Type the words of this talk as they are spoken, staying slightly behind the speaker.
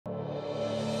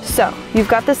So, you've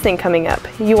got this thing coming up.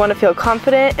 You want to feel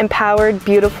confident, empowered,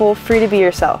 beautiful, free to be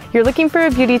yourself. You're looking for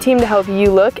a beauty team to help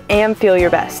you look and feel your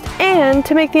best, and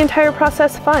to make the entire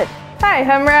process fun. Hi,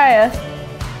 I'm Mariah.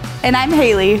 And I'm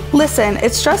Hailey. Listen,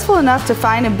 it's stressful enough to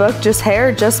find and book just hair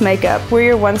or just makeup. We're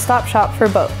your one-stop shop for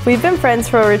both. We've been friends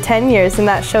for over 10 years and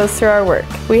that shows through our work.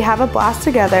 We have a blast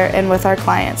together and with our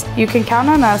clients. You can count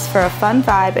on us for a fun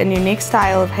vibe and unique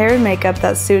style of hair and makeup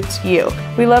that suits you.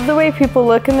 We love the way people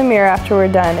look in the mirror after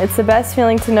we're done. It's the best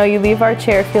feeling to know you leave our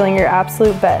chair feeling your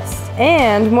absolute best.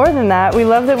 And more than that, we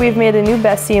love that we've made a new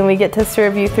bestie and we get to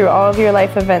serve you through all of your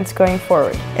life events going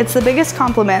forward. It's the biggest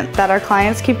compliment that our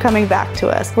clients keep coming back to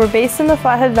us. We're based in the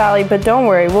Flathead Valley, but don't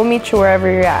worry, we'll meet you wherever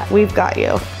you're at. We've got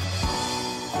you.